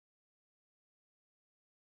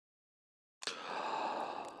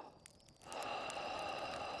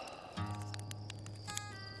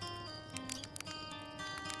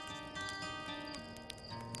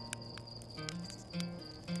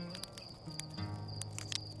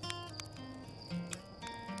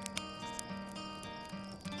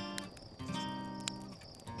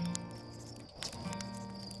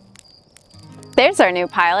There's our new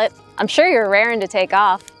pilot. I'm sure you're raring to take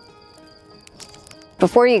off.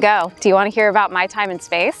 Before you go, do you want to hear about my time in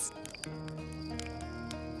space?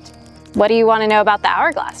 What do you want to know about the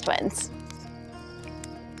Hourglass twins?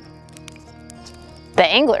 The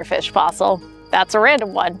Anglerfish Fossil. That's a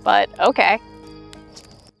random one, but okay.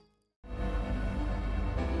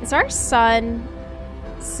 Is our sun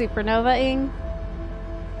supernova-ing?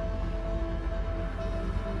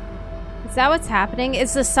 Is that what's happening?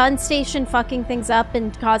 Is the sun station fucking things up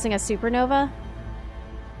and causing a supernova?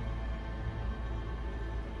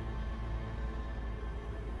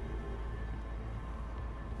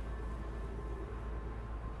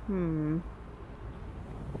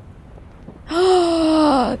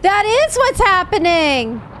 That is what's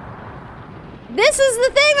happening! This is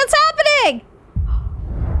the thing that's happening!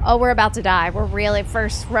 Oh, we're about to die. We're really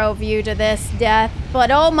first row view to this death.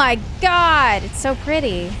 But oh my god, it's so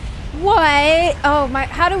pretty. What? Oh my,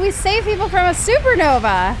 how do we save people from a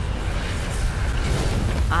supernova?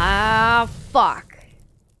 Ah, fuck.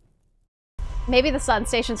 Maybe the sun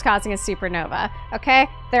station's causing a supernova, okay?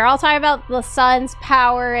 They're all talking about the sun's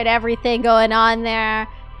power and everything going on there.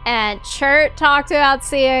 And Chert talked about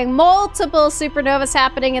seeing multiple supernovas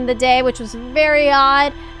happening in the day, which was very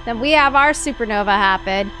odd. Then we have our supernova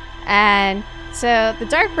happen. And so the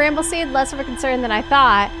dark bramble seed, less of a concern than I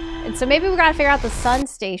thought. And so maybe we gotta figure out the sun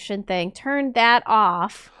station thing, turn that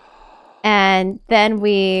off. And then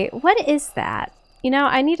what is that? You know,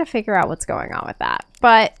 I need to figure out what's going on with that.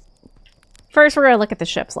 But first we're gonna look at the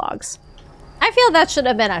ship's logs. I feel that should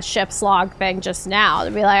have been a ship's log thing just now.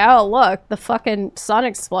 To be like, oh look, the fucking sun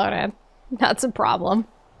exploded. That's a problem.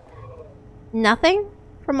 Nothing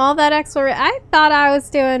from all that exploration. I thought I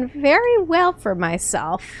was doing very well for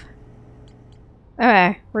myself.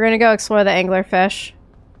 Okay, we're gonna go explore the anglerfish.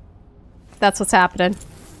 That's what's happening.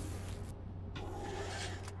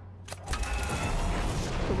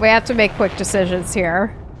 We have to make quick decisions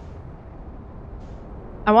here.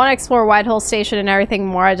 I want to explore Whitehole Station and everything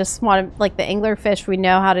more. I just want to, like, the anglerfish we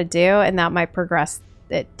know how to do, and that might progress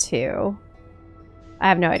it too. I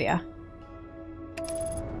have no idea.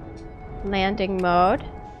 Landing mode.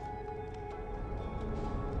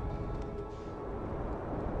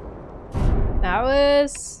 That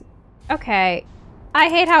was... okay. I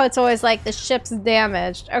hate how it's always like the ship's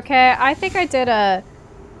damaged. Okay, I think I did a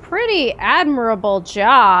pretty admirable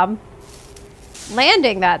job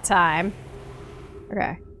landing that time.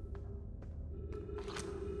 Okay.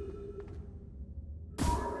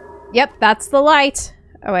 Yep, that's the light.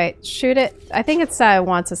 Oh wait, shoot it. I think it's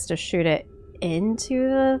wants us to shoot it into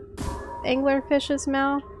the anglerfish's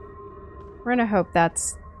mouth. We're gonna hope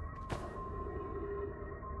that's...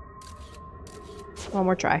 one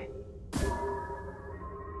more try.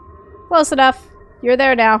 Close enough. You're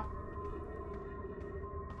there now.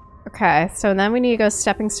 Okay, so then we need to go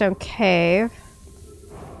Stepping Stone Cave.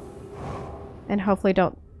 And hopefully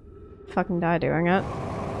don't fucking die doing it.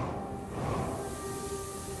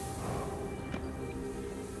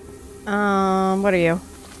 What are you?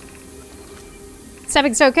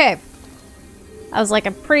 Stepping Stone Cave. I was like,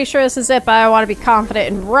 I'm pretty sure this is it, but I want to be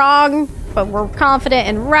confident and wrong. But we're confident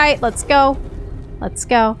and right. Let's go. Let's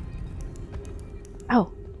go.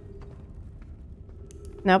 Oh.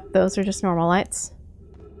 Nope, those are just normal lights.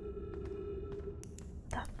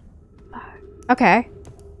 What the fuck? Okay.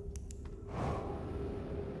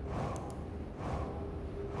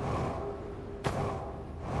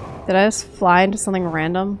 Did I just fly into something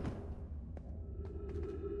random?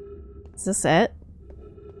 Is this it?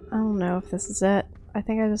 I don't know if this is it. I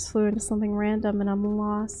think I just flew into something random and I'm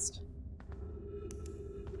lost.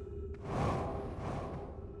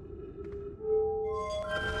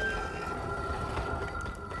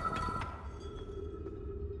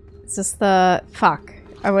 Is this the... fuck.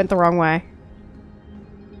 I went the wrong way.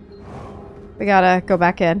 We gotta go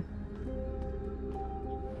back in.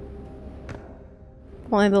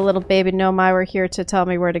 Only the little baby Nomai were here to tell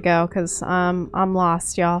me where to go, because I'm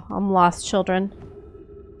lost, y'all. I'm lost, children.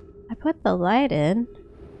 I put the light in.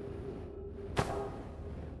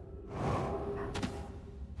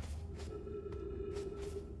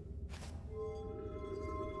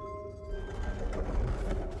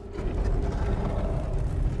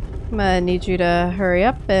 I'm gonna need you to hurry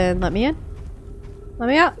up and let me in. Let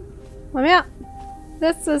me out. Let me out.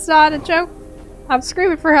 This is not a joke. I'm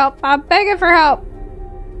screaming for help. I'm begging for help.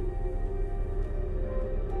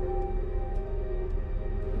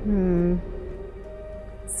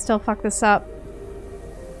 Still fuck this up.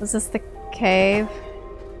 Was this the cave?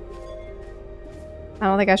 I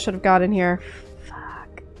don't think I should have got in here.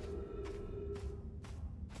 Fuck.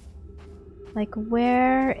 Like,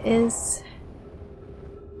 where is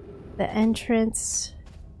The entrance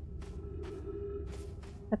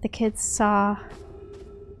that the kids saw.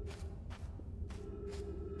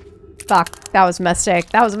 Fuck, that was a mistake.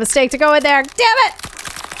 That was a mistake to go in there. Damn it!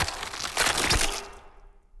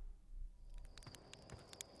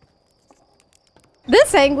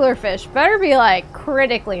 This anglerfish better be like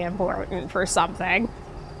critically important for something.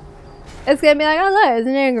 It's gonna be like, oh look, it's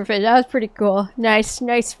an anglerfish. That was pretty cool. Nice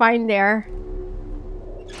find there.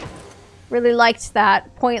 Really liked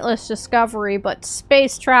that. Pointless discovery, but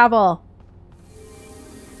space travel.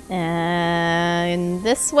 And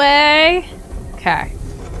this way. Okay.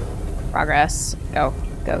 Progress. Go.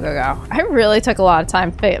 Go, go, go. I really took a lot of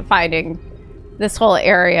time finding this whole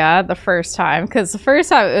area the first time, because the first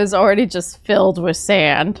time it was already just filled with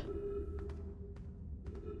sand.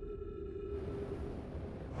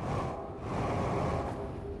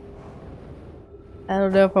 I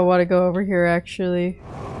don't know if I want to go over here, actually.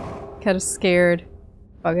 Kind of scared.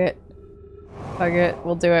 Fuck it. Fuck it.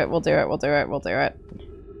 We'll do it. We'll do it. We'll do it. We'll do it.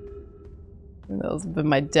 Those have been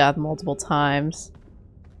my death multiple times.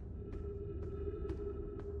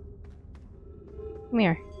 Come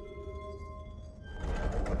here.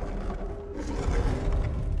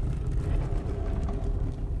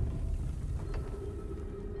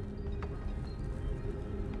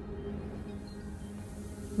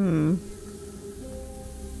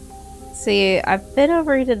 See, I've been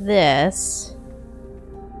over to this.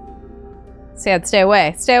 Sand, stay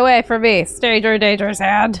away. Stay away from me. Danger, danger,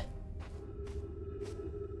 sand.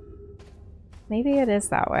 Maybe it is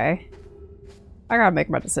that way. I gotta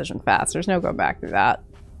make my decision fast. There's no going back through that.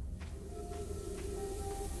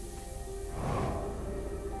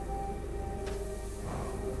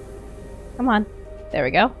 Come on. There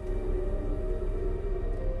we go.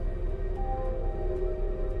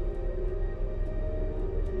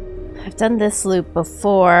 I've done this loop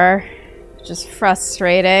before, which is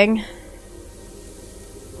frustrating.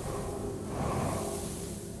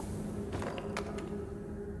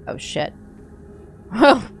 Oh shit.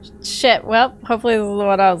 Oh shit, well, hopefully this is the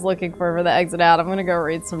one I was looking for the exit out. I'm gonna go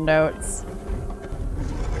read some notes.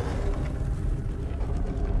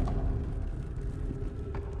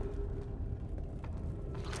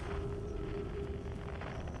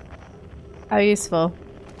 How useful.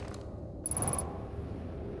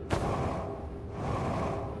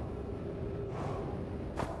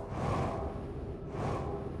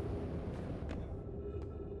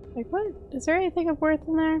 Like, what? Is there anything of worth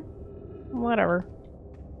in there? Whatever.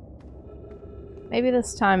 Maybe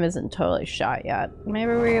this time isn't totally shot yet.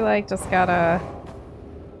 Maybe we, like, just gotta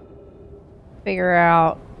figure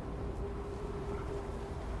out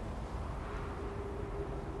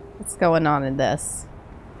what's going on in this.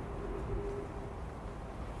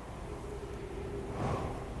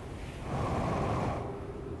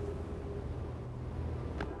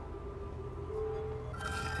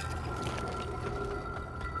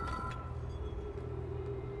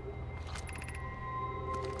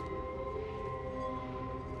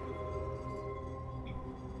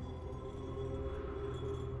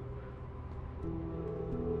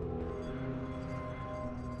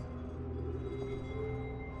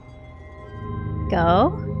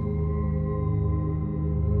 Go.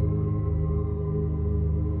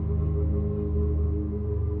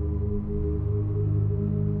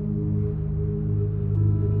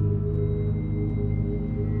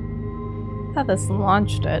 I thought this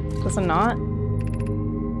launched it. Does it not?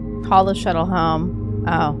 Call the shuttle home.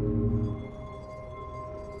 Oh.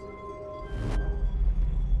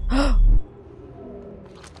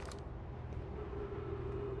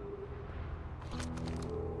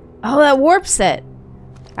 Oh, that warps it!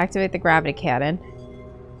 Activate the gravity cannon.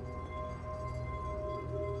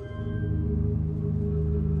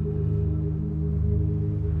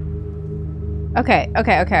 Okay.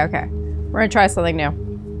 We're gonna try something new.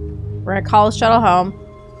 We're gonna call the shuttle home,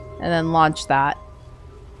 and then launch that.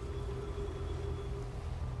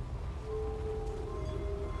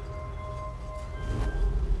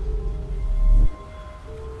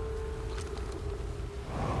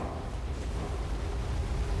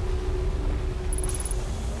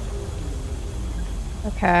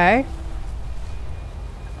 Okay.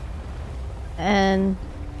 And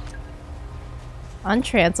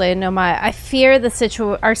untranslated, Nomai. I fear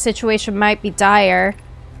our situation might be dire.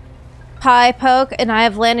 Pi, Poke, and I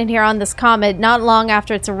have landed here on this comet not long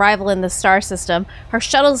after its arrival in the star system. Our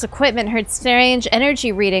shuttle's equipment heard strange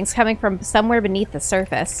energy readings coming from somewhere beneath the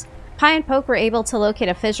surface. Pi and Poke were able to locate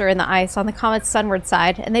a fissure in the ice on the comet's sunward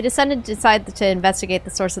side, and they decided to investigate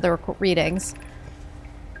the source of the readings.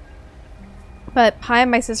 But Pi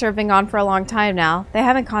and my sister have been gone for a long time now. They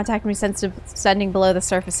haven't contacted me since descending below the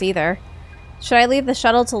surface either. Should I leave the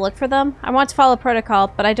shuttle to look for them? I want to follow protocol,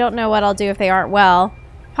 but I don't know what I'll do if they aren't well.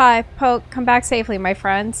 Hi, Poke, come back safely, my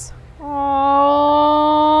friends.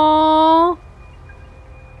 Aww.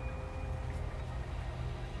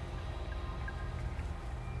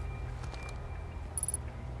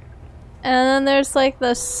 And then there's like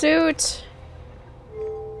the suit.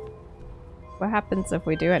 What happens if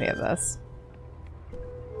we do any of this?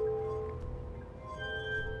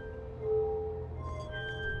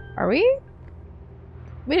 Are we?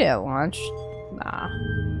 We didn't launch. Nah.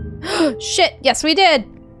 Shit! Yes, we did!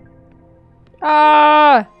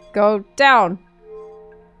 Ah! Go down.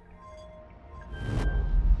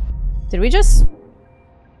 Did we just...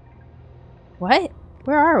 What?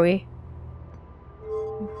 Where are we?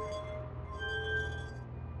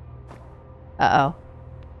 Uh-oh.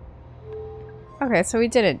 Okay, so we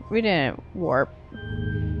didn't warp.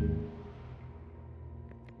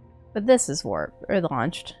 But this is warp, or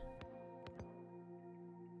launched.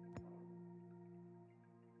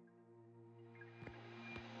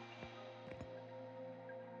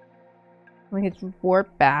 We could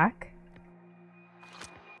warp back.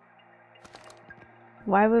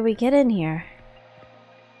 Why would we get in here?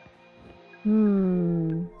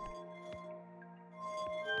 And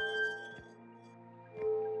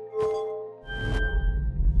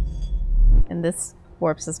this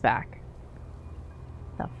warps us back.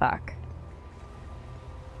 The fuck?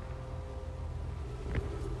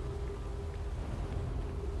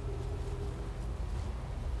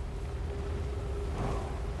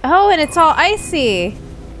 Oh, and it's all icy.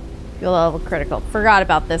 Fuel level critical. Forgot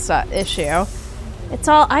about this issue. It's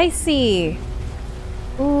all icy.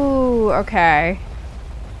 Ooh, okay.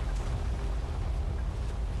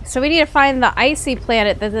 So we need to find the icy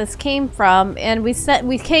planet that this came from, and we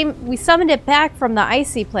summoned it back from the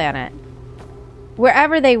icy planet.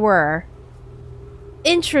 Wherever they were.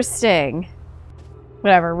 Interesting.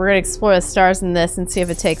 Whatever, we're gonna explore the stars in this and see if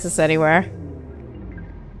it takes us anywhere.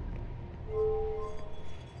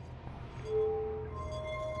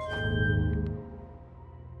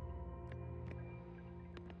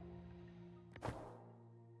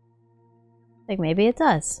 Like, maybe it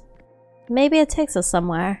does. Maybe it takes us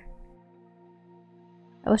somewhere.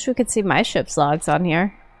 I wish we could see my ship's logs on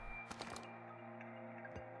here.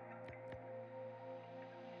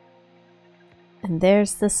 And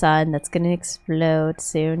there's the sun that's gonna explode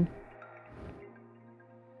soon.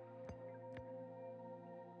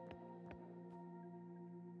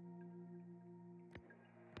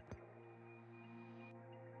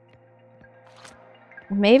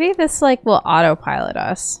 Maybe this, like, will autopilot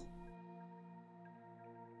us.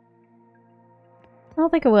 I don't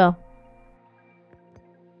think it will.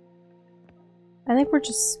 I think we're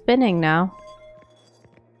just spinning now.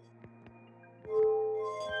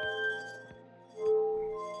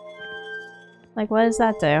 Like, what does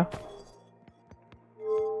that do?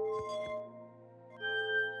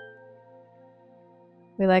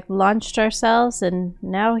 We, like, launched ourselves and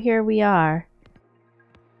now here we are.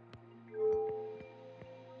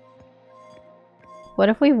 What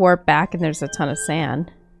if we warp back and there's a ton of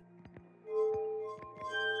sand?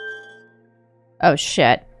 Oh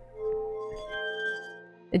shit.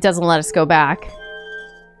 It doesn't let us go back.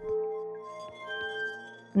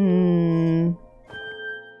 We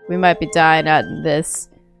might be dying out in this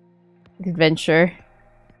adventure.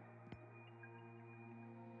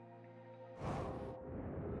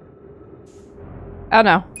 Oh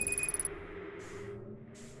no.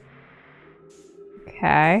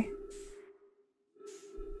 Okay.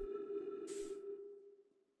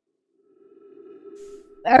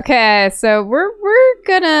 Okay, so we're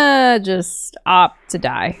gonna just opt to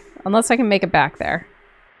die. Unless I can make it back there.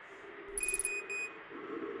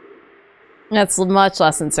 That's much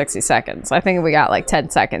less than 60 seconds. I think we got like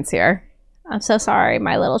 10 seconds here. I'm so sorry,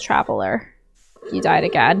 my little traveler. You died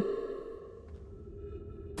again.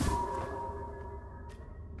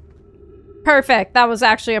 Perfect. That was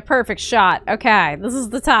actually a perfect shot. Okay, this is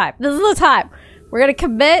the time. This is the time. We're gonna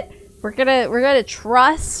commit. We're gonna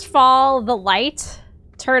trust fall the light.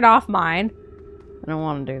 Turn off mine. I don't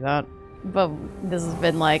want to do that. But this has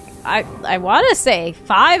been like, I want to say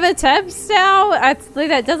 5 attempts now.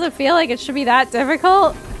 That doesn't feel like it should be that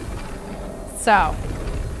difficult. So.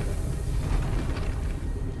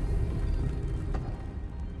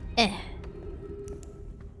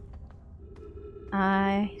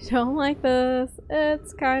 I don't like this.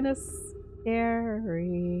 It's kind of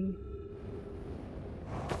scary.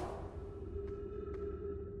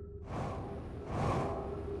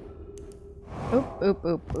 Oop, oop,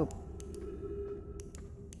 oop, oop.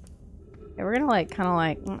 Okay, we're gonna like, kind of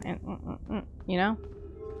like, you know?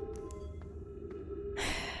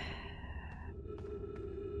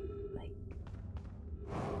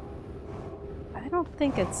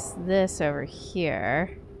 think it's this over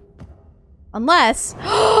here. Unless...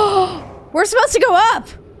 We're supposed to go up!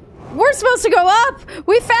 We're supposed to go up!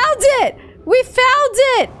 We found it! We found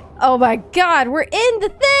it! Oh my god, we're in the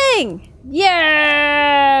thing!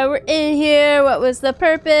 Yeah! We're in here. What was the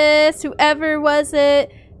purpose? Whoever was it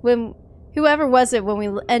when we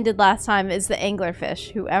ended last time is the anglerfish.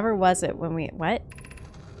 Whoever was it when we... What?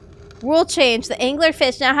 Rule change. The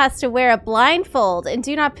anglerfish now has to wear a blindfold and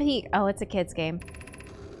do not peek. Oh, it's a kid's game.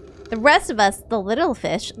 The rest of us, the little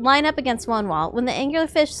fish, line up against one wall. When the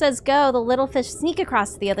anglerfish says go, the little fish sneak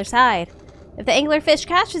across to the other side. If the anglerfish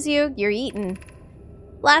catches you, you're eaten.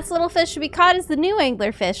 Last little fish to be caught is the new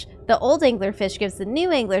anglerfish. The old anglerfish gives the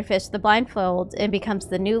new anglerfish the blindfold and becomes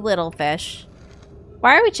the new little fish.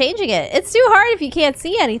 Why are we changing it? It's too hard if you can't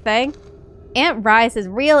see anything. Aunt Rye says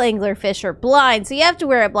real anglerfish are blind, so you have to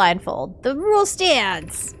wear a blindfold. The rule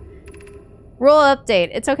stands. Rule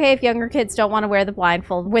update. It's okay if younger kids don't want to wear the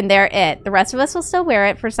blindfold when they're it. The rest of us will still wear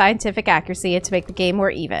it for scientific accuracy and to make the game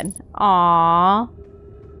more even. Aww.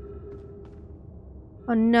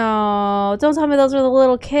 Oh no. Don't tell me those were the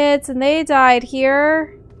little kids and they died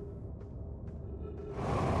here.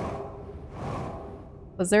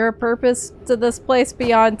 Was there a purpose to this place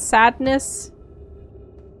beyond sadness?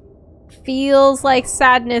 Feels like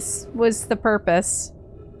sadness was the purpose.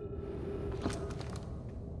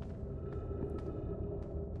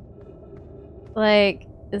 Like,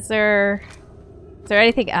 is there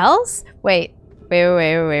anything else? Wait.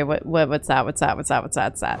 What's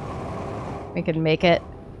that? We can make it.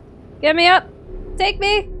 Get me up! Take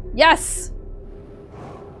me! Yes!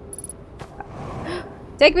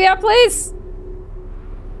 Take me up, please!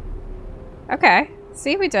 Okay.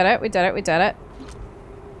 See, we did it.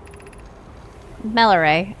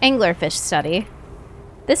 Melleray, anglerfish study.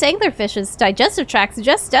 This anglerfish's digestive tract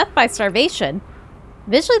suggests death by starvation.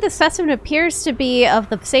 Visually, the specimen appears to be of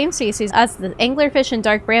the same species as the anglerfish and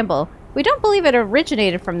dark bramble. We don't believe it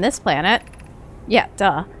originated from this planet. Yeah,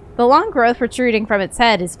 duh. The long growth protruding from its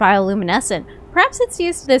head is bioluminescent. Perhaps it's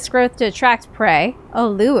used this growth to attract prey. Oh,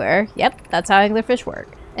 lure. Yep, that's how anglerfish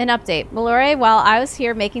work. An update. Mallory, while I was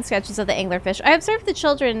here making sketches of the anglerfish, I observed the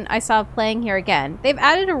children I saw playing here again. They've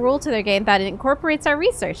added a rule to their game that incorporates our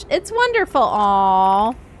research. It's wonderful.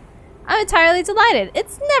 Aww. I'm entirely delighted.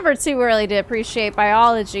 It's never too early to appreciate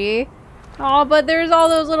biology. Oh, but there's all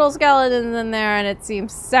those little skeletons in there and it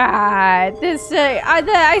seems sad. This,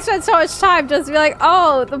 I spent so much time just to be like,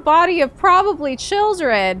 oh, the body of probably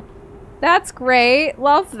children. That's great.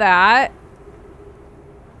 Love that.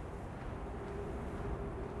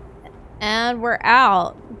 And we're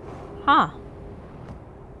out. Huh.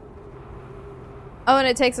 Oh, and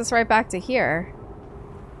it takes us right back to here.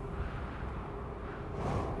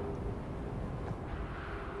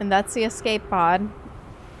 And that's the escape pod.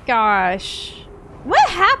 Gosh. What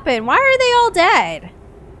happened? Why are they all dead?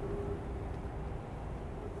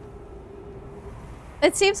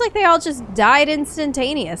 It seems like they all just died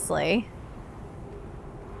instantaneously.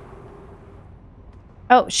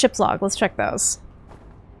 Oh, ship's log. Let's check those.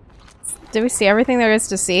 Did we see everything there is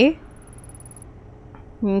to see?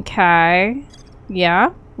 Okay.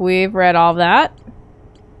 Yeah, we've read all of that.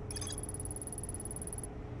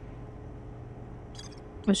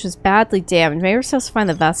 Which is badly damaged. Maybe we're supposed to find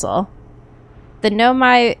the vessel. The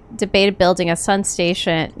Nomai debated building a sun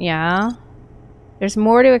station. Yeah. There's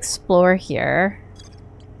more to explore here.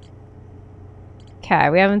 Okay,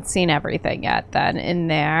 we haven't seen everything yet then in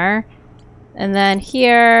there. And then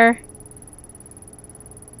here...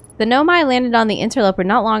 The Nomai landed on the interloper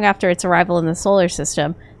not long after its arrival in the solar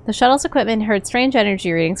system. The shuttle's equipment heard strange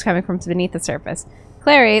energy readings coming from beneath the surface.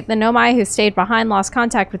 Clary, the Nomai who stayed behind, lost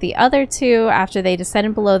contact with the other two after they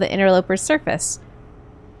descended below the interloper's surface.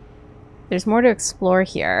 There's more to explore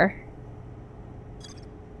here.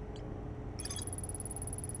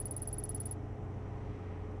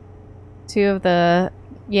 Two of the...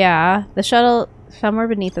 Yeah, the shuttle somewhere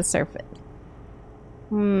beneath the surface.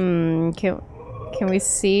 Can we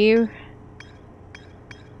see?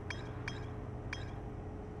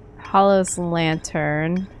 Hollow's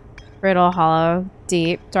lantern. Brittle Hollow.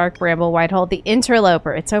 Deep. Dark Bramble. White Hole. The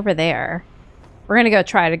interloper. It's over there. We're gonna go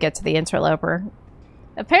try to get to the interloper.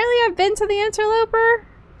 Apparently I've been to the interloper.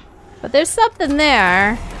 But there's something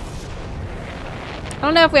there. I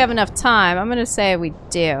don't know if we have enough time. I'm gonna say we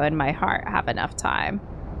do in my heart have enough time.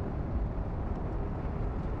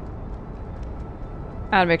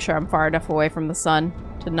 I gotta make sure I'm far enough away from the sun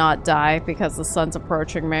to not die because the sun's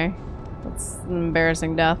approaching me. That's an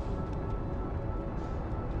embarrassing death.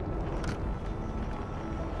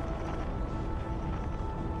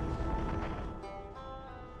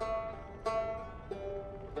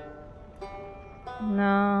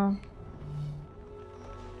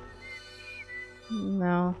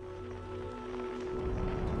 No.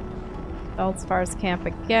 Feldspars camp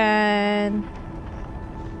again.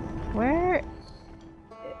 Where?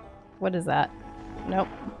 What is that? Nope.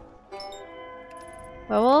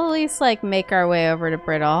 Well, we'll at least, like, make our way over to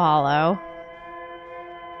Brittle Hollow.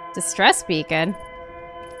 Distress beacon.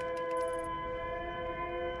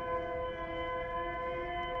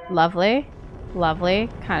 Lovely. Lovely.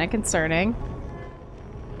 Kind of concerning.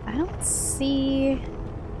 I don't see...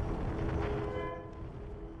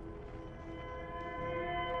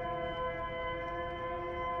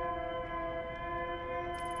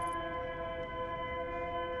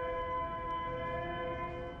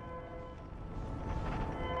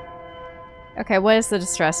 Okay, what is the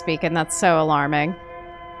distress beacon? That's so alarming.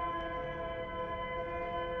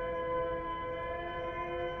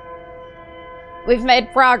 We've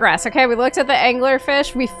made progress. Okay, we looked at the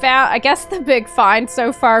anglerfish. We found, I guess the big find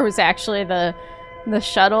so far was actually the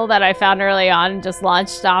shuttle that I found early on and just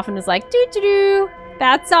launched off and was like, doo-doo-doo.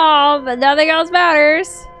 That's all, but nothing else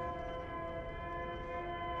matters.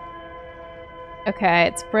 Okay,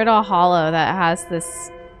 it's Brittle Hollow that has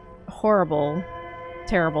this horrible,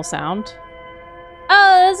 terrible sound.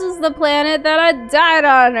 Oh, this is the planet that I died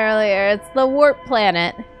on earlier. It's the warp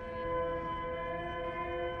planet.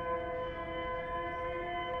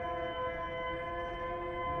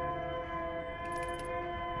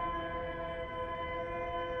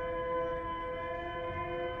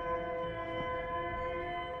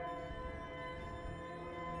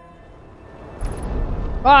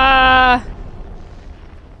 Ah!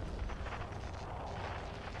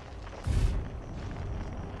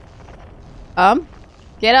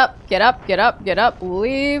 Get up, get up, get up, get up,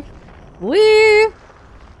 leave, leave,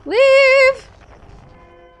 leave!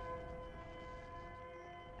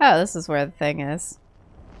 Oh, this is where the thing is.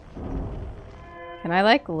 Can I,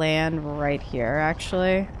 like, land right here,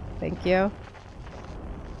 actually? Thank you.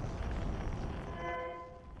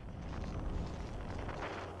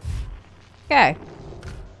 Okay.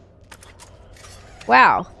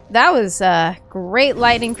 Wow. That was great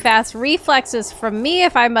lightning fast reflexes from me,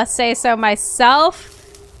 if I must say so myself.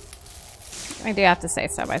 I do have to say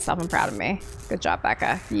so myself. I'm proud of me. Good job,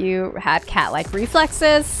 Becca. You had cat-like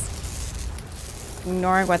reflexes.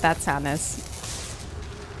 Ignoring what that sound is.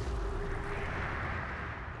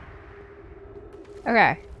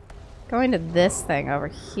 Okay. Going to this thing over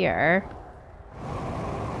here.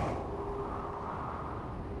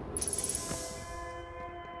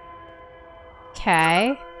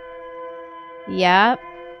 Okay. Yep.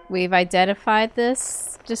 We've identified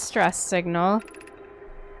this distress signal.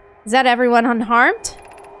 Is that everyone unharmed?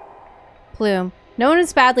 Plume. No one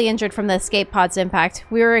is badly injured from the escape pod's impact.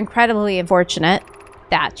 We were incredibly unfortunate.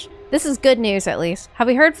 Thatch. This is good news, at least. Have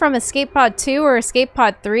we heard from Escape Pod 2 or Escape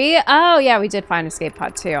Pod 3? Oh, yeah, we did find Escape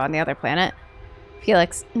Pod 2 on the other planet.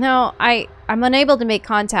 Felix. No, I'm unable to make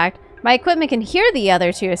contact. My equipment can hear the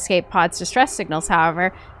other two escape pods' distress signals,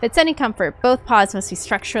 however. If it's any comfort, both pods must be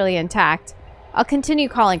structurally intact. I'll continue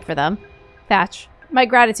calling for them. Thatch. My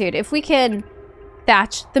gratitude. If we can...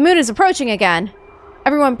 Thatch. The moon is approaching again.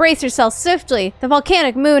 Everyone brace yourselves swiftly. The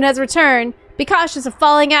volcanic moon has returned. Be cautious of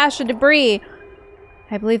falling ash and debris.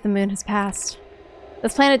 I believe the moon has passed.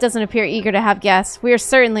 This planet doesn't appear eager to have guests. We are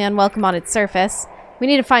certainly unwelcome on its surface. We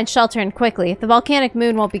need to find shelter and quickly. The volcanic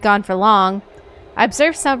moon won't be gone for long. I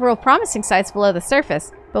observed several promising sites below the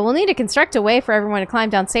surface, but we'll need to construct a way for everyone to climb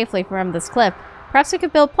down safely from this cliff. Perhaps we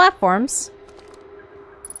could build platforms.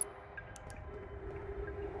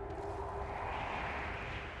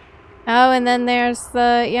 Oh, and then there's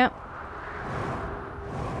the... Yep.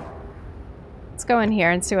 Let's go in here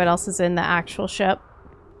and see what else is in the actual ship.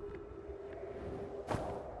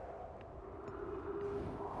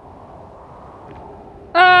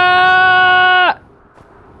 Ah!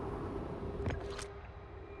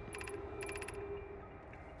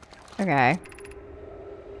 Okay.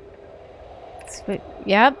 Sweet.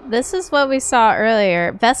 Yep, this is what we saw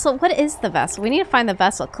earlier. Vessel. What is the vessel? We need to find the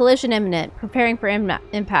vessel. Collision imminent. Preparing for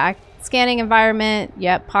impact. Scanning environment.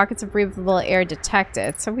 Yep, pockets of breathable air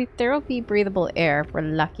detected. So there will be breathable air if we're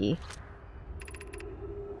lucky.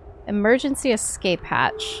 Emergency escape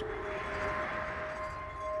hatch.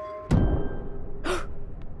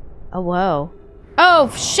 Oh, whoa. Oh,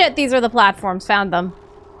 shit, these are the platforms. Found them.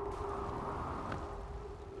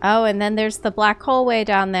 Oh, and then there's the black hole way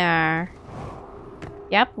down there.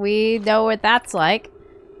 Yep, we know what that's like.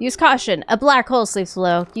 Use caution. A black hole sleeps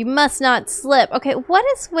below. You must not slip. Okay, what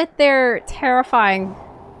is with their terrifying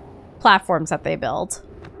platforms that they build?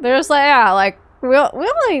 They're just like, yeah, like, we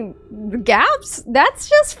only... gaps? That's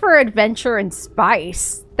just for adventure and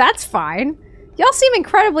spice. That's fine. Y'all seem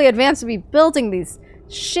incredibly advanced to be building these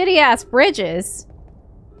Shitty-ass bridges.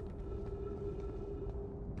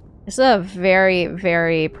 This is a very,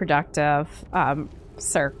 very productive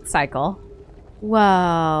cycle.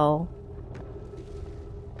 Whoa.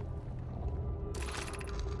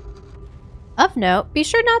 Of note, be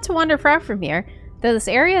sure not to wander far from here. Though this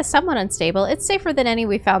area is somewhat unstable, it's safer than any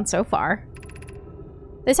we've found so far.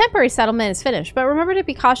 The temporary settlement is finished, but remember to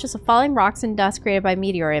be cautious of falling rocks and dust created by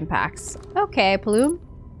meteor impacts. Okay, Plume.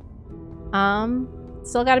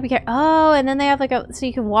 Still gotta be careful. Oh, and then they have like a... So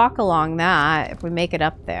you can walk along that if we make it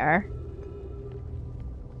up there.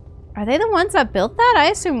 Are they the ones that built that? I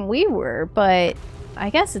assume we were, but I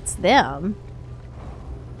guess it's them.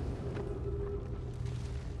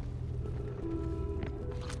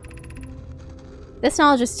 This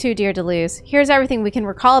knowledge is too dear to lose. Here's everything we can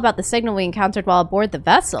recall about the signal we encountered while aboard the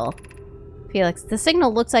vessel. Felix, the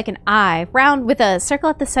signal looks like an eye, round with a circle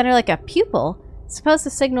at the center like a pupil. Suppose the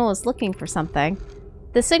signal was looking for something.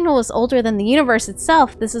 The signal was older than the universe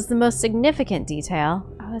itself. This is the most significant detail.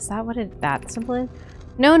 Oh, is that what that symbol is?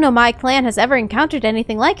 No Nomai clan has ever encountered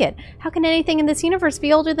anything like it. How can anything in this universe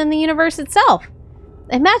be older than the universe itself?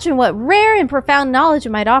 Imagine what rare and profound knowledge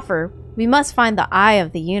it might offer. We must find the eye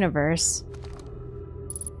of the universe.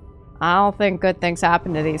 I don't think good things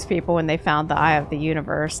happened to these people when they found the eye of the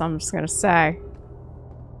universe, I'm just gonna say.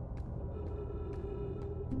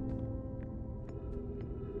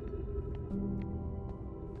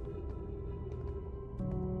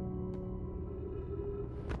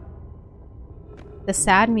 The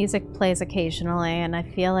sad music plays occasionally, and I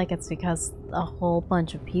feel like it's because a whole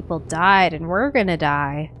bunch of people died, and we're gonna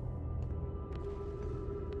die.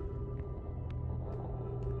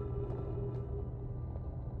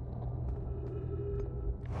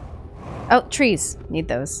 Oh, trees. Need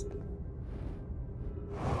those.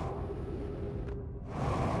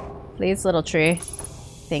 Please, little tree.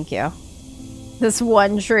 Thank you. This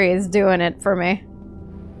one tree is doing it for me.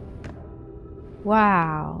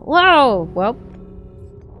 Wow. Whoa! Well,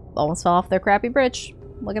 almost fell off their crappy bridge.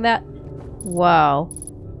 Look at that. Whoa.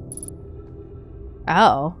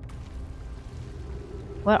 Oh.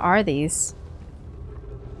 What are these?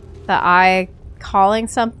 The eye calling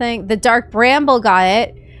something? The dark bramble got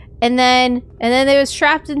it. And then it was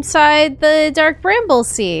trapped inside the dark bramble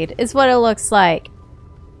seed, is what it looks like.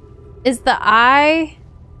 Is the eye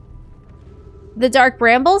the dark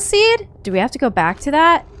bramble seed? Do we have to go back to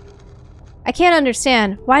that? I can't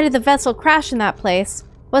understand. Why did the vessel crash in that place?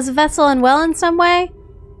 Was the vessel unwell in some way?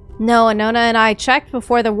 No, Anona and I checked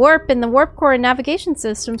before the warp, and the warp core and navigation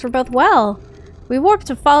systems were both well. We warped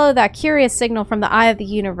to follow that curious signal from the eye of the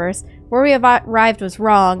universe. Where we arrived was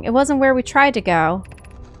wrong. It wasn't where we tried to go.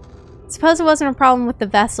 Suppose it wasn't a problem with the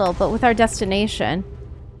vessel, but with our destination.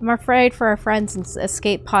 I'm afraid for our friends in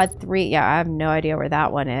Escape Pod 3. Yeah, I have no idea where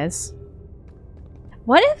that one is.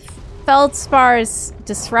 What if Feldspar's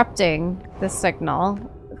disrupting the signal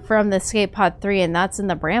from the Escape Pod 3 and that's in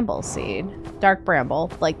the bramble seed? Dark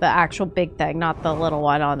bramble, like the actual big thing, not the little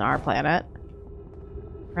one on our planet.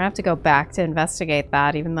 We're gonna have to go back to investigate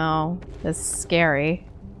that, even though it's scary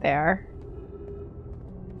there.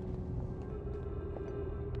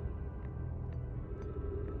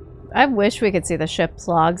 I wish we could see the ship's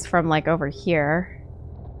logs from, like, over here.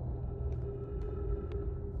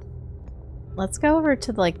 Let's go over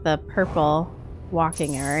to, like, the purple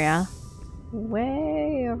walking area.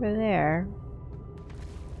 Way over there.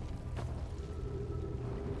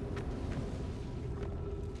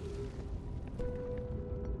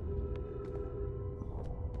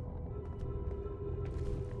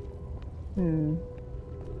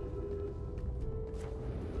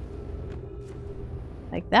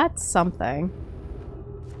 Like, that's something.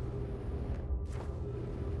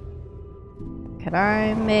 Can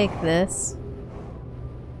I make this?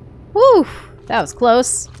 Woo! That was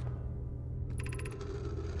close.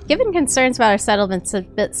 Given concerns about our settlement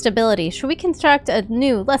stability, should we construct a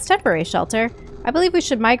new, less temporary shelter? I believe we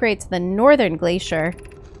should migrate to the northern glacier.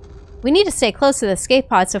 We need to stay close to the escape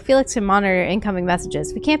pod so Felix can monitor incoming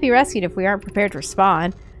messages. We can't be rescued if we aren't prepared to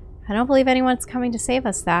respond. I don't believe anyone's coming to save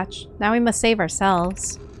us, Thatch. Now we must save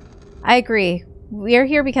ourselves. I agree. We are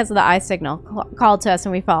here because of the eye signal called to us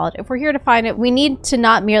and we followed. If we're here to find it, we need to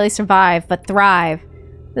not merely survive, but thrive.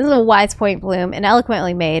 This is a wise point, Bloom, and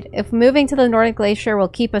eloquently made. If moving to the Northern Glacier will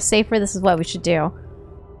keep us safer, this is what we should do.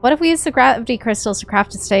 What if we use the gravity crystals to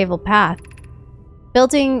craft a stable path?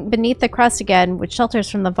 Building beneath the crust again, which shelters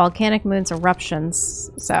from the volcanic moon's eruptions.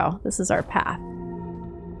 So, this is our path.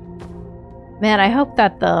 Man, I hope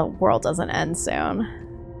that the world doesn't end soon.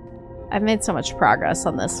 I've made so much progress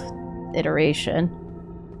on this iteration.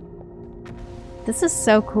 This is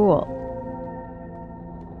so cool.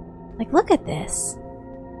 Like, look at this.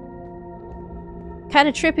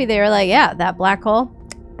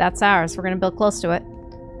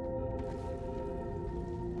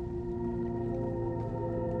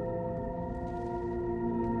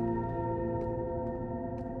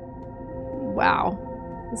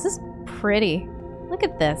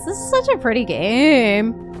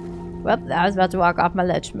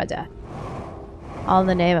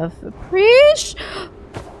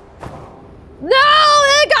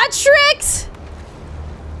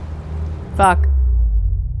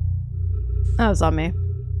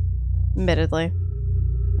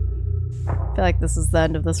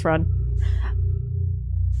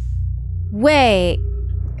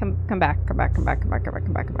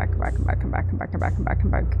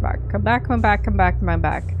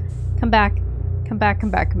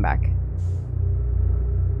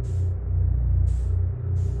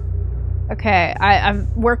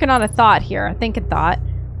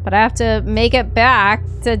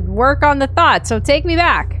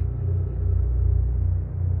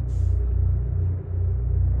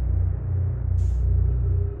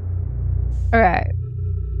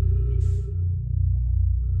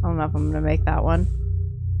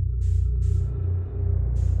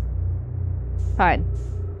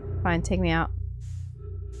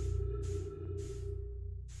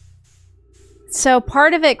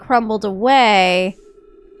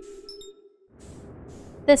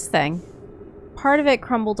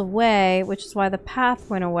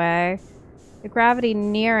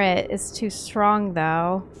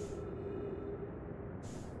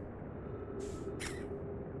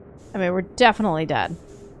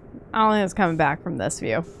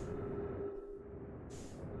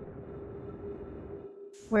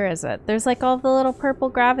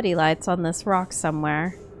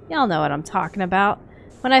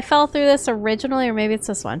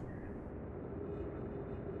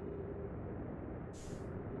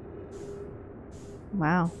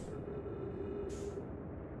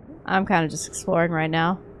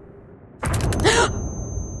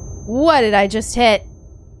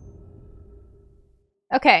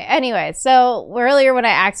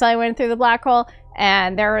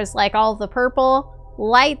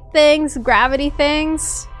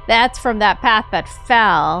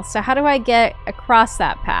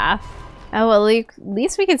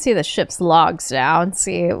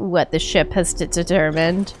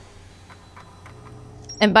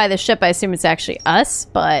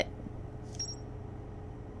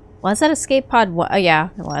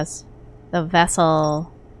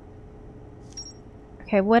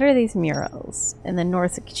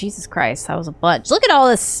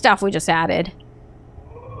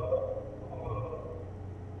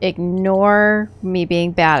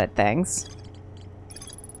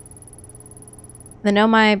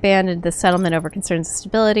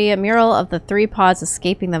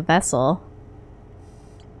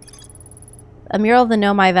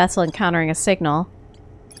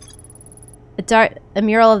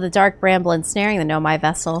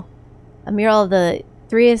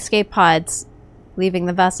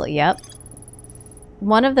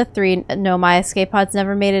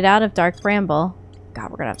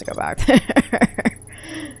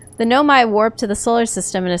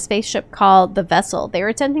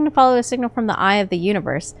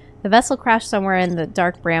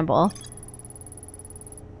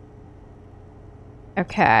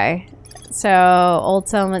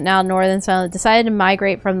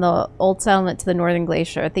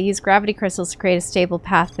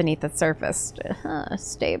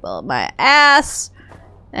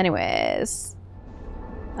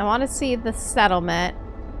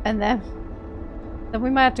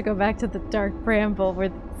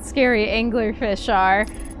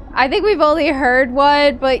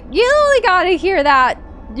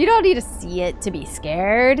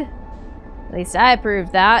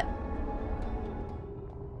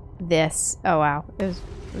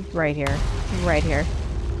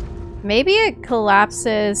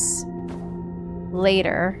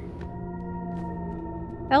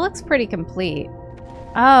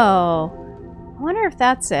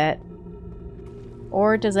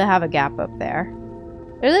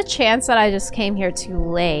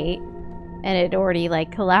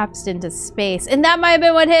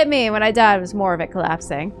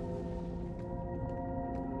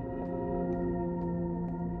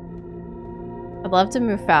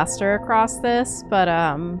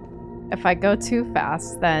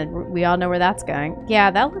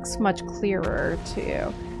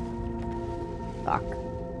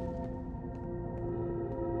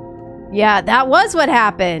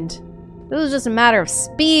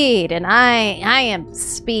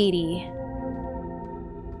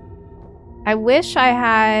 I wish I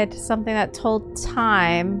had something that told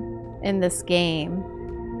time in this game.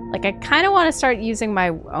 Like, I kind of want to start using my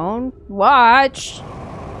own watch.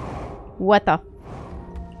 What the...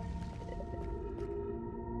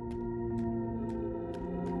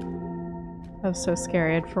 I was so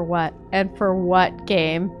scared. For what? And for what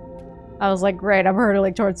game? I was like, great, I'm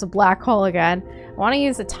hurtling towards the black hole again. I want to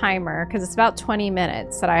use a timer, because it's about 20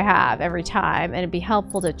 minutes that I have every time, and it'd be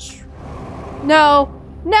helpful to... No!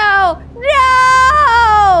 No!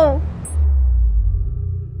 No!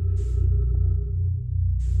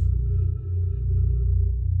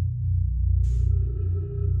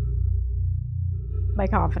 My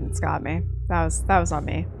confidence got me. That was on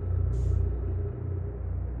me.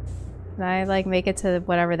 Can I, like, make it to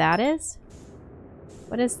whatever that is?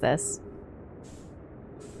 What is this?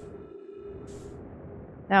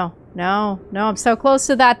 No, no, no, I'm so close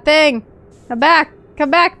to that thing! Come back,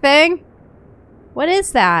 thing! What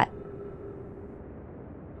is that?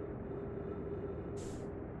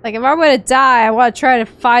 Like, if I'm gonna die, I want to try to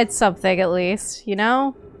find something at least, you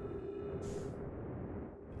know?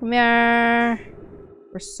 Come here.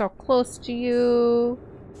 We're so close to you.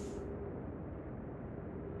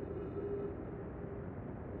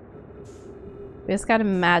 We just gotta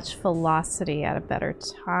match velocity at a better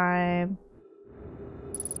time.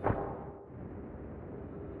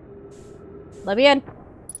 Let me in.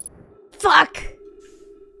 Fuck!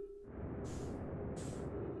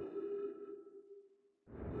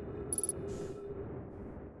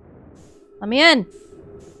 Let me in.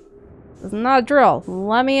 This is not a drill.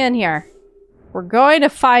 Let me in here. We're going to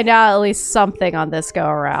find out at least something on this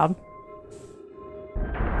go-around.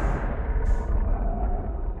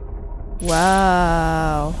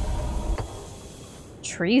 Whoa.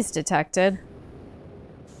 Trees detected.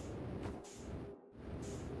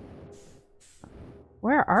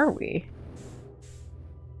 Where are we?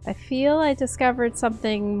 I feel I discovered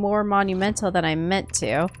something more monumental than I meant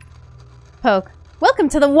to. Poke. Welcome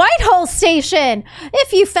to the White Hole Station!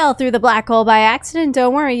 If you fell through the black hole by accident,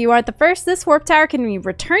 don't worry, you aren't the first. This warp tower can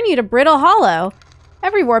return you to Brittle Hollow.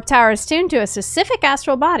 Every warp tower is tuned to a specific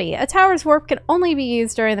astral body. A tower's warp can only be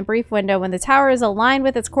used during the brief window when the tower is aligned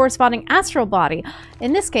with its corresponding astral body.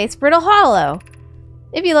 In this case, Brittle Hollow.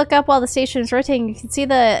 If you look up while the station is rotating, you can see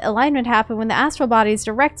the alignment happen when the astral body is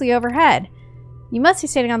directly overhead. You must be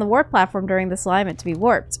standing on the warp platform during this alignment to be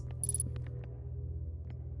warped.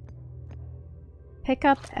 Pick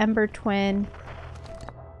up Ember Twin.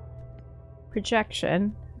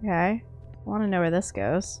 Projection. Okay. I want to know where this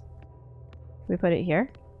goes. Can we put it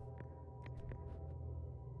here?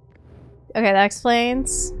 Okay, that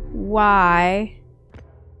explains why.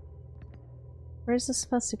 Where's this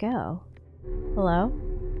supposed to go? Hello?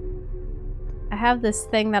 I have this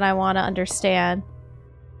thing that I want to understand.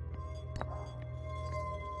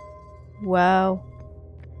 Whoa.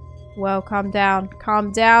 Whoa, calm down.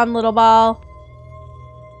 Calm down, little ball.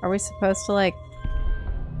 Are we supposed to, like...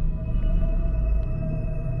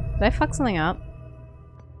 Did I fuck something up?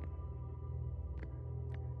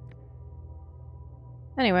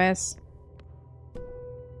 Anyways.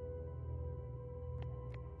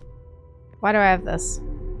 Why do I have this?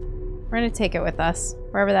 We're gonna take it with us.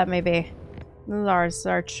 Wherever that may be. This is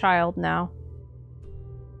our child now.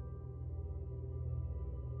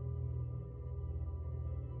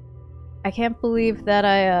 I can't believe that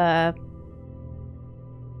I,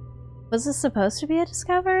 Was this supposed to be a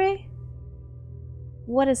discovery?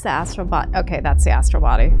 What is the astral body? Okay, that's the astral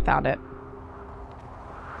body. Found it.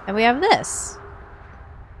 And we have this.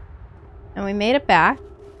 And we made it back.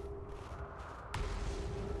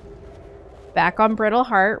 Back on Brittle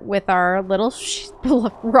Heart with our little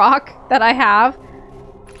rock that I have.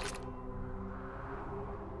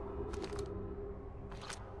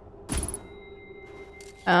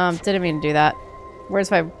 Didn't mean to do that.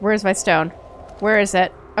 Where's my stone? Where is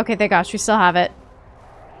it? Okay, thank gosh, we still have it.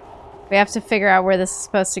 We have to figure out where this is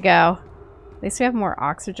supposed to go. At least we have more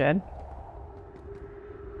oxygen.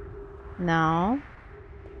 No.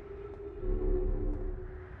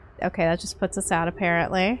 Okay, that just puts us out,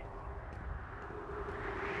 apparently.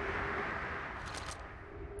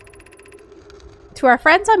 To our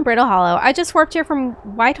friends on Brittle Hollow, I just warped here from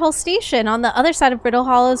Whitehole Station on the other side of Brittle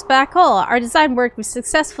Hollow's black hole. Our design worked. We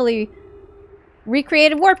successfully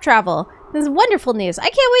recreated warp travel. This is wonderful news. I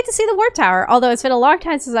can't wait to see the warp tower, although it's been a long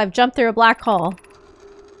time since I've jumped through a black hole.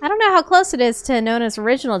 I don't know how close it is to Nona's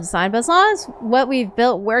original design, but as long as what we've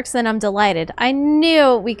built works, then I'm delighted. I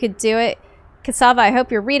knew we could do it. Cassava, I hope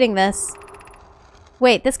you're reading this.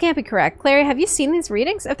 Wait, this can't be correct. Clary, have you seen these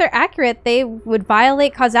readings? If they're accurate, they would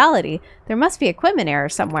violate causality. There must be equipment error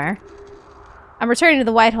somewhere. I'm returning to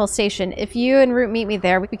the Whitehall station. If you and Root meet me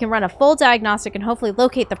there, we can run a full diagnostic and hopefully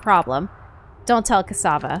locate the problem. Don't tell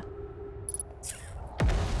Cassava.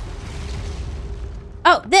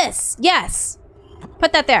 Oh, this! Yes!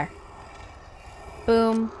 Put that there.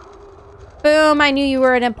 Boom. Boom, I knew you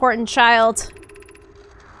were an important child.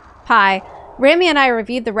 Hi. Rami and I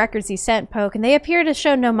reviewed the records he sent, Poke, and they appear to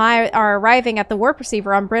show Nomai are arriving at the warp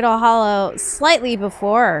receiver on Brittle Hollow slightly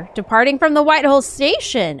before departing from the Whitehall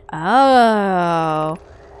station. Oh.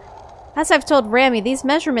 As I've told Rami, these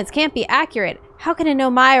measurements can't be accurate. How can a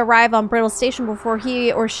Nomai arrive on Brittle Station before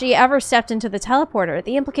he or she ever stepped into the teleporter?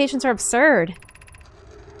 The implications are absurd.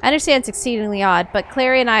 I understand it's exceedingly odd, but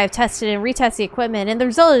Clary and I have tested and retested the equipment, and the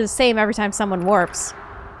result is the same every time someone warps.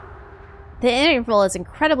 The interval is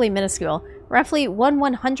incredibly minuscule, roughly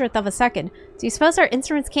 1/100th of a second. Do you suppose our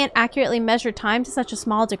instruments can't accurately measure time to such a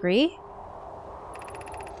small degree?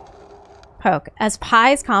 Poke. As Pi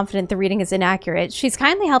is confident the reading is inaccurate, she's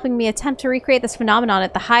kindly helping me attempt to recreate this phenomenon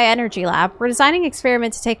at the High Energy Lab. We're designing an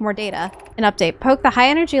experiment to take more data. An update. Poke, the High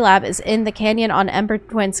Energy Lab is in the canyon on Ember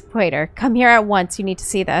Twin's equator. Come here at once. You need to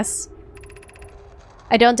see this.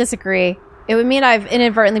 I don't disagree. It would mean I've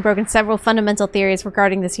inadvertently broken several fundamental theories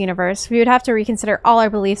regarding this universe. We would have to reconsider all our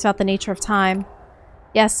beliefs about the nature of time.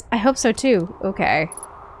 Yes, I hope so too. Okay.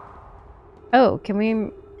 Oh, can we...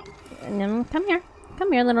 come here.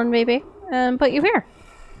 Come here, little baby. Put you here.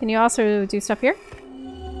 Can you also do stuff here?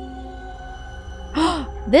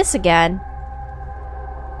 This again.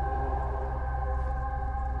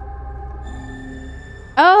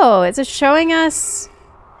 Oh, is it showing us...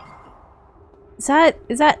 Is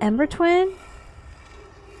that Ember Twin?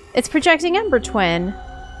 It's projecting Ember Twin.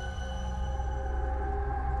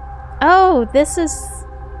 Oh, this is...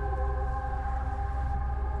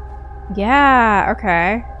 Yeah,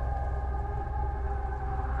 okay.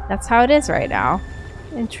 That's how it is right now.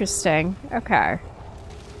 Interesting. Okay.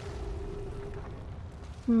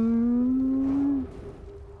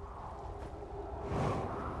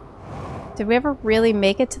 Did we ever really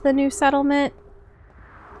make it to the new settlement?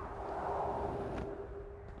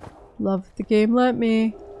 Love the game, let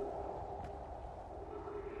me.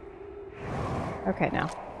 Okay, now.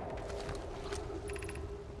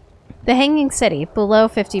 The Hanging City, below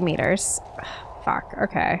 50 meters. Fuck,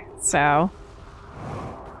 okay. So...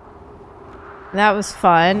 that was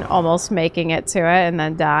fun, almost making it to it and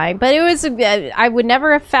then dying. But it was... I would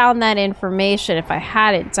never have found that information if I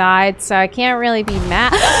hadn't died, so I can't really be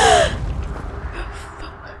mad.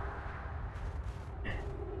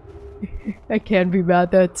 I can't be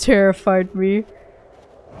mad, that terrified me.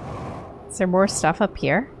 Is there more stuff up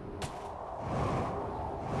here?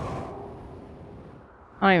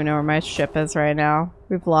 I don't even know where my ship is right now.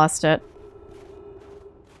 We've lost it.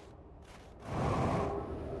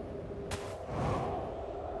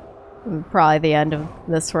 Probably the end of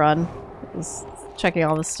this run. Just checking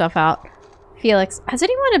all this stuff out. Felix, has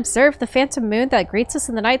anyone observed the phantom moon that greets us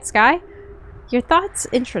in the night sky? Your thoughts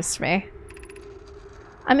interest me.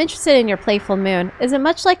 I'm interested in your playful moon. Is it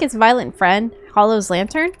much like its violent friend, Hollow's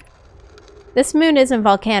lantern? This moon isn't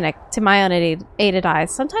volcanic, to my unaided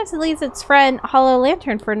eyes. Sometimes it leaves its friend, Hollow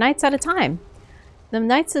Lantern, for nights at a time. The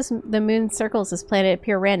nights the moon circles this planet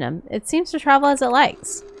appear random. It seems to travel as it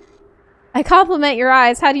likes. I compliment your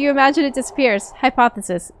eyes. How do you imagine it disappears?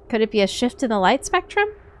 Hypothesis. Could it be a shift in the light spectrum?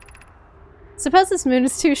 Suppose this moon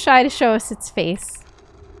is too shy to show us its face.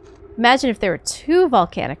 Imagine if there were 2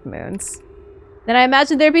 volcanic moons. Then I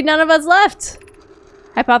imagine there'd be none of us left.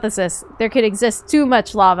 Hypothesis. There could exist too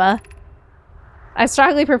much lava. I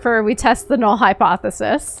strongly prefer we test the null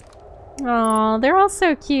hypothesis. Aw, they're all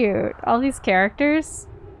so cute. All these characters.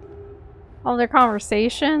 All their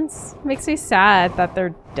conversations. Makes me sad that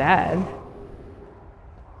they're dead.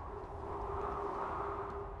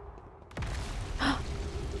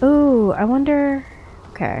 Ooh, I wonder...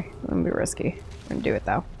 Okay, I'm gonna be risky. I'm gonna do it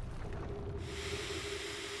though.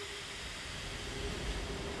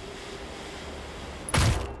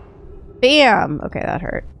 Bam! Okay, that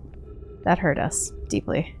hurt. That hurt us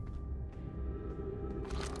deeply.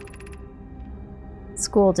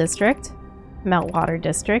 School district. Meltwater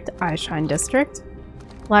district. Eyeshine district.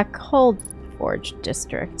 Black Hole Forge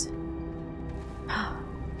district.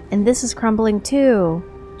 And this is crumbling too.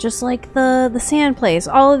 Just like the sand place.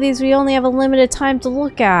 All of these we only have a limited time to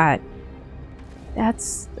look at.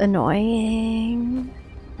 That's annoying.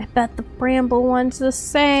 I bet the Bramble one's the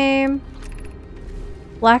same.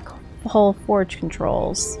 Black Hole Forge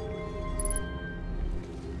controls.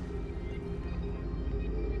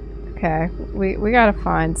 Okay, we gotta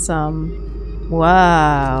find some...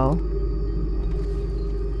 Wow.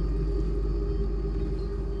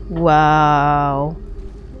 Wow.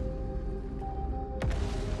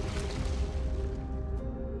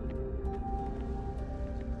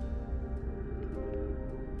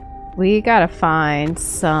 We gotta find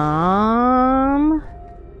some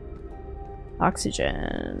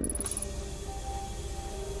oxygen.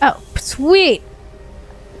 Oh, sweet!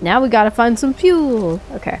 Now we gotta find some fuel.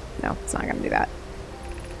 Okay, no, it's not gonna do that.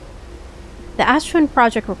 The Ash Twin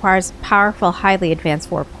project requires a powerful, highly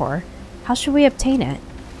advanced warp core. How should we obtain it?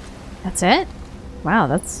 That's it? Wow,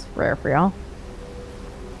 that's rare for y'all.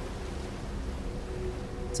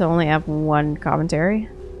 So only have one commentary?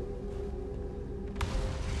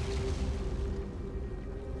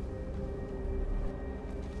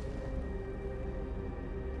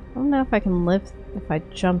 I don't know if I can live if I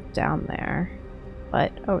jump down there,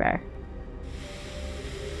 but okay.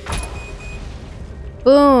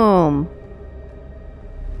 Boom!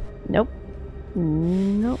 Nope.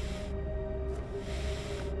 Nope.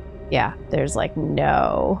 Yeah, there's like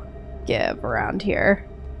no give around here.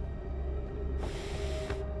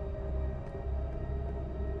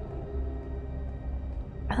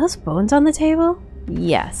 Are those bones on the table?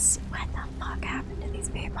 Yes. What the fuck happened to these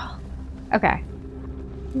people? Okay.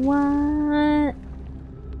 What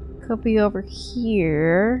could be over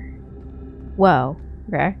here? Whoa.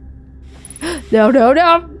 Okay. No, no,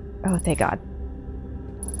 no! Oh, thank God.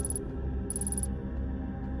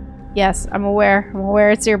 Yes, I'm aware. I'm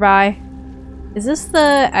aware it's nearby. Is this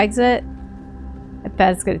the exit? I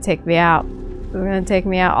bet it's gonna take me out. It's gonna take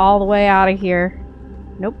me out all the way out of here.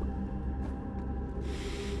 Nope.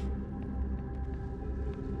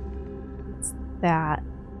 What's that?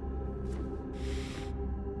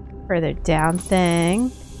 Further down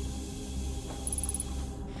thing.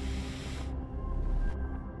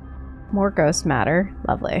 More ghost matter.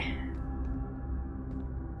 Lovely.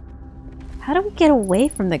 How do we get away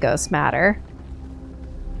from the ghost matter?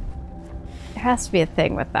 There has to be a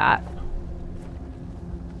thing with that.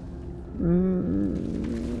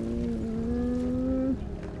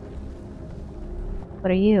 What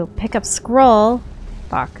are you? Pick up scroll.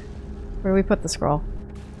 Fuck. Where do we put the scroll?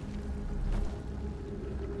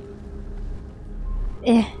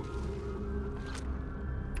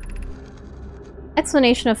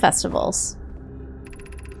 Explanation of festivals.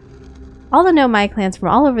 All the Nomai clans from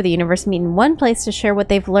all over the universe meet in one place to share what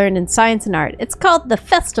they've learned in science and art. It's called the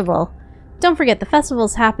festival. Don't forget, the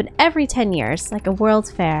festivals happen every 10 years, like a world's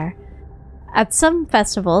fair. At some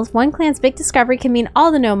festivals, one clan's big discovery can mean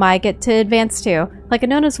all the Nomai get to advance too, like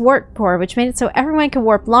Anona's warp core, which made it so everyone can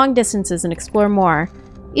warp long distances and explore more.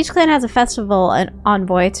 Each clan has a festival and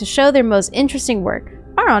envoy to show their most interesting work.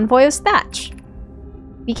 Our envoy is Thatch.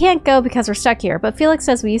 We can't go because we're stuck here, but Felix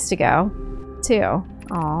says we used to go, too.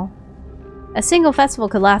 Aw. A single festival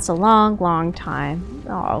could last a long, long time.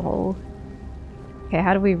 Oh. Okay,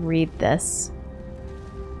 how do we read this?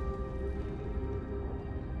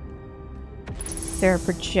 Is there a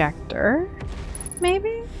projector?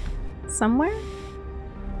 Maybe? Somewhere?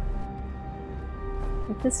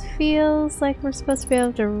 But this feels like we're supposed to be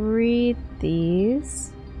able to read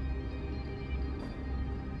these.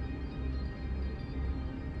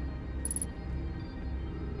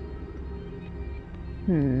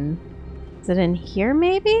 Is it in here,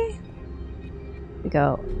 maybe? We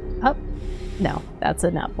go up. No, that's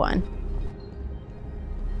an up one.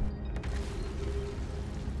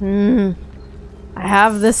 I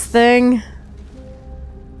have this thing.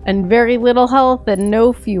 And very little health and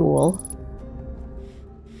no fuel.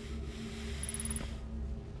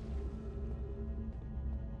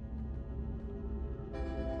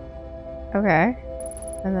 Okay.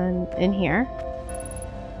 And then in here.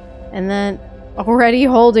 And then already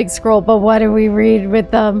holding scroll, but what do we read with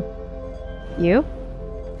them? You?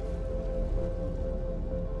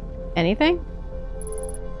 Anything?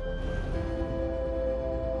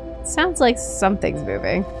 Sounds like something's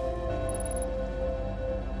moving.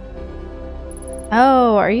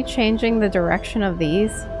 Oh, are you changing the direction of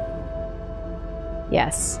these?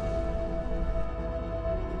 Yes.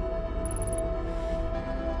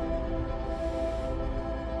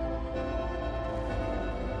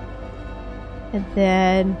 And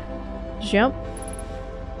then jump.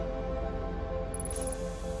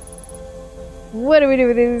 What do we do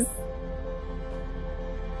with these?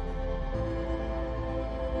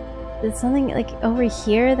 There's something like over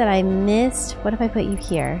here that I missed. What if I put you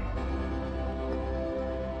here?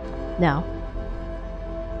 No.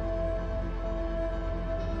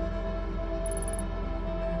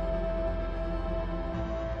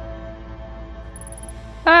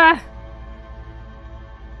 Ah!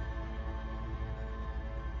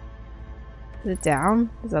 Is it down?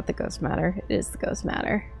 Is that the ghost matter? It is the ghost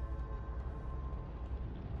matter.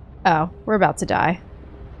 Oh, we're about to die.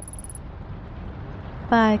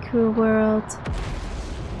 Bye, cruel world.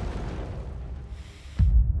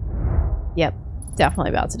 Yep,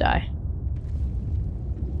 Definitely about to die.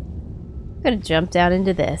 I'm gonna jump down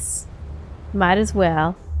into this. Might as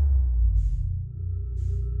well.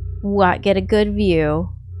 What? Get a good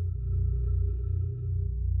view.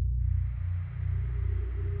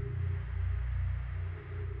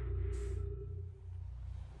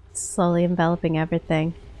 Slowly enveloping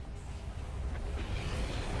everything.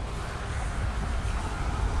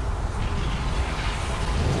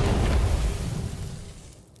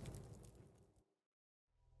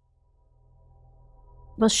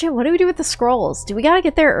 Well, shit, what do we do with the scrolls? Do we gotta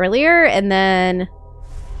get there earlier and then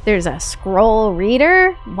there's a scroll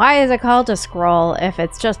reader? Why is it called a scroll if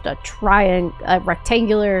it's just a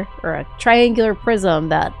rectangular or a triangular prism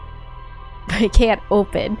that I can't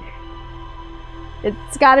open?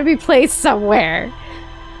 It's gotta be placed somewhere.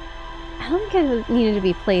 I don't think it needed to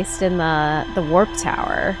be placed in the warp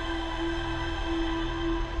tower.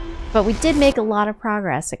 But we did make a lot of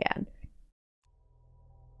progress again.